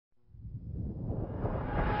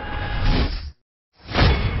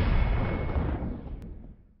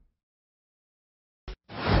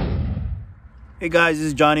Hey guys, this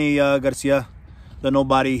is Johnny Garcia, the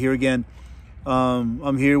nobody here again.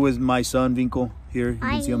 I'm here with my son Vinco. Here, you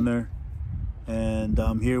can see him there, and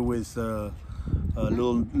I'm here with a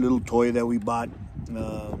little toy that we bought.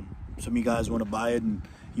 Some of you guys want to buy it, and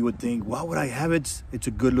you would think, why would I have it? It's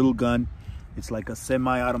a good little gun. It's like a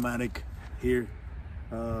semi-automatic. Here,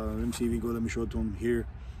 let me see, Vinco. Let me show it to him here.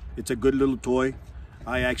 It's a good little toy.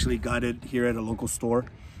 I actually got it here at a local store.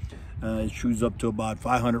 It shoots up to about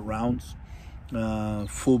 500 rounds.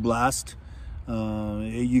 Full blast.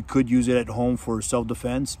 You could use it at home for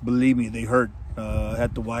self-defense. Believe me, they hurt. I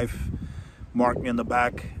had the wife mark me on the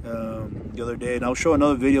back the other day, and I'll show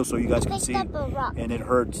another video so you guys can see, and it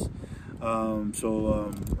hurts. I'm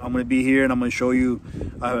gonna be here and I'm gonna show you.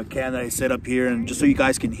 I have a can that I set up here, and just so you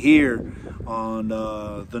guys can hear on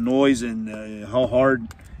the noise and how hard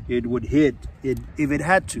it would hit it if it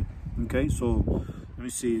had to. Okay, so let me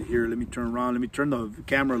see here. Let me turn around. Let me turn the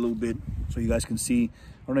camera a little bit so you guys can see.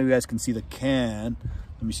 I don't know if you guys can see the can.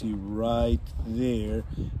 Let me see right there.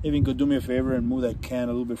 Hey, Vinco, do me a favor and move that can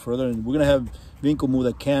a little bit further. And we're going to have Vinco move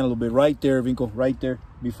that can a little bit. Right there, Vinco, right there.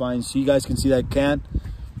 Be fine. So you guys can see that can.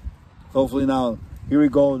 Hopefully now, here we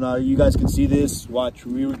go. Now you guys can see this. Watch,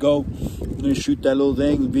 here we go. We're going to shoot that little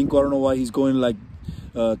thing. Vinco, I don't know why he's going like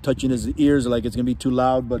touching his ears like it's going to be too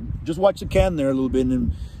loud. But just watch the can there a little bit.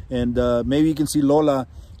 And maybe you can see Lola.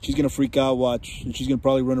 She's going to freak out, watch. And she's going to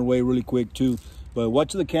probably run away really quick too. But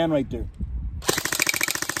watch the can right there.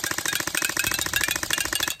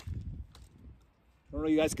 I don't know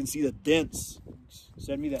if you guys can see the dents.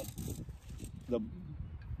 Send me that. The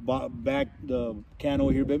back, the can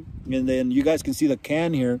over here, babe. And then you guys can see the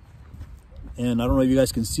can here. And I don't know if you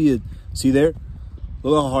guys can see it. See there?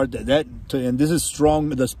 Look how hard and this is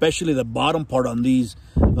strong, especially the bottom part on these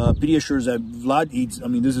Pediasures that Vlad eats. I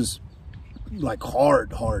mean, this is like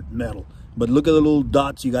hard metal. But look at the little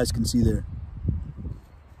dots you guys can see there.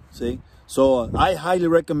 See? So I highly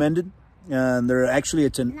recommend it. And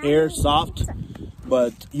it's an airsoft,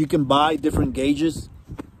 but you can buy different gauges.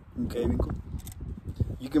 Okay,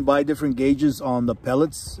 you can buy different gauges on the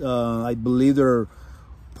pellets. I believe they're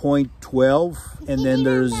 0.12, and then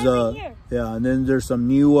there's and then there's some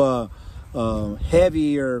new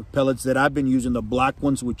heavier pellets that I've been using, the black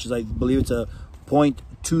ones, which is, I believe it's a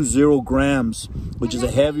 0.20 grams, which is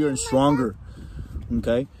a heavier and stronger.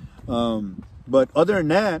 Okay, but other than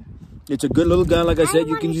that, it's a good little gun. Like I said,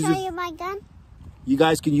 you can use it. My gun. You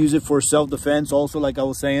guys can use it for self-defense also, like I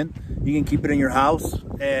was saying. You can keep it in your house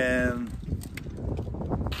and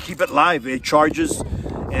keep it live. It charges,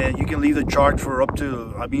 and you can leave the charge for up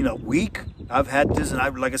to, I mean, a week. I've had this,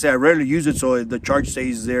 and like I said, I rarely use it, so the charge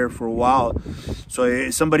stays there for a while. So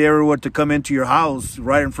if somebody ever were to come into your house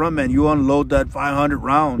right in front, man, you unload that 500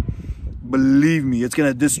 round, believe me, it's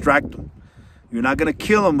gonna distract them. You're not gonna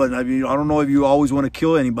kill them, but I mean, I don't know if you always want to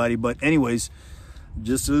kill anybody, but anyways,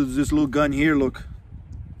 just this little gun here, look,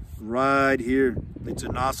 right here. It's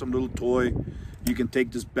an awesome little toy. You can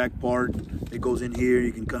take this back part, it goes in here,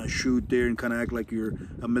 you can kind of shoot there and kind of act like you're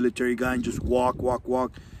a military guy and just walk.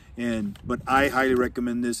 But I highly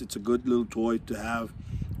recommend this. It's a good little toy to have,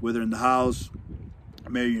 whether in the house,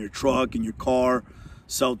 maybe in your truck, in your car,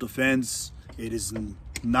 self-defense. It is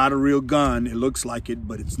not a real gun. It looks like it,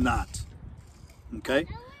 but it's not. Okay,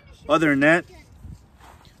 other than that,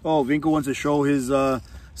 oh, Vinco wants to show his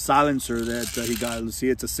silencer that he got. Let's see,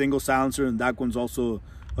 it's a single silencer, and that one's also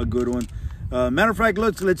a good one. Matter of fact,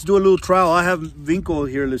 let's do a little trial. I have Vinco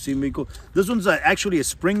here. Let's see, Vinco. This one's actually a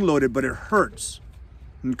spring loaded, but it hurts.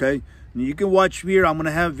 Okay, and you can watch here. I'm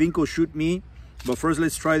gonna have Vinco shoot me, but first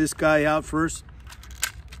let's try this guy out first.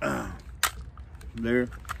 There,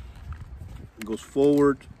 it goes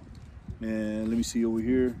forward, and let me see over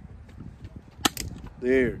here.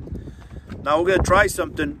 There. Now we're gonna try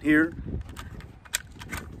something here,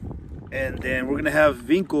 and then we're gonna have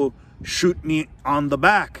Vinco shoot me on the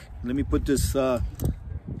back. Let me put this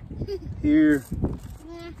here,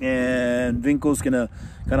 and Vinco's gonna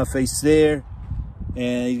kind of face there,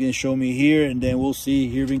 and he's gonna show me here, and then we'll see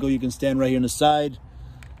here. Vinco, you can stand right here on the side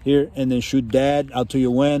here, and then shoot Dad. I'll tell you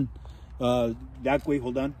when. That way,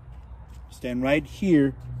 hold on. Stand right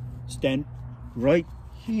here. Stand right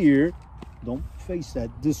here. Don't face that,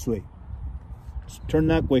 this way. Just turn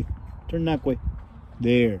that way. Turn that way.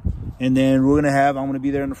 There. And then I'm gonna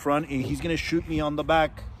be there in the front, and he's gonna shoot me on the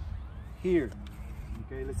back here.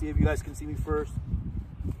 Okay, let's see if you guys can see me first.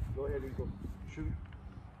 Go ahead, Vinco. Shoot.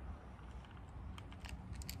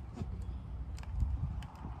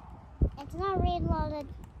 It's not reloaded.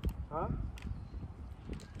 Huh?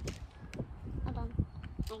 Hold on.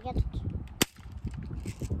 I get it.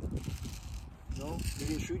 No, he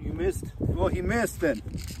didn't shoot. You missed. Well, he missed then.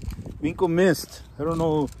 Vinco missed. I don't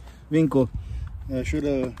know, Vinco. I should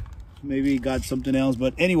have maybe got something else.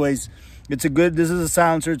 But anyways, it's a good, this is a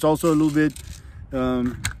silencer. It's also a little bit, I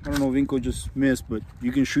don't know, Vinco just missed, but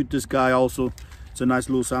you can shoot this guy also. It's a nice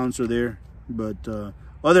little silencer there. But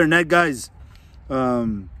other than that, guys,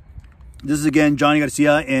 this is again Johnny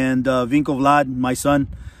Garcia and Vinco Vlad, my son,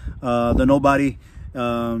 the nobody,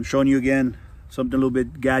 showing you again something a little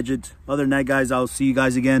bit gadget. Other than that, guys, I'll see you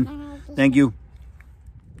guys again. Thank you.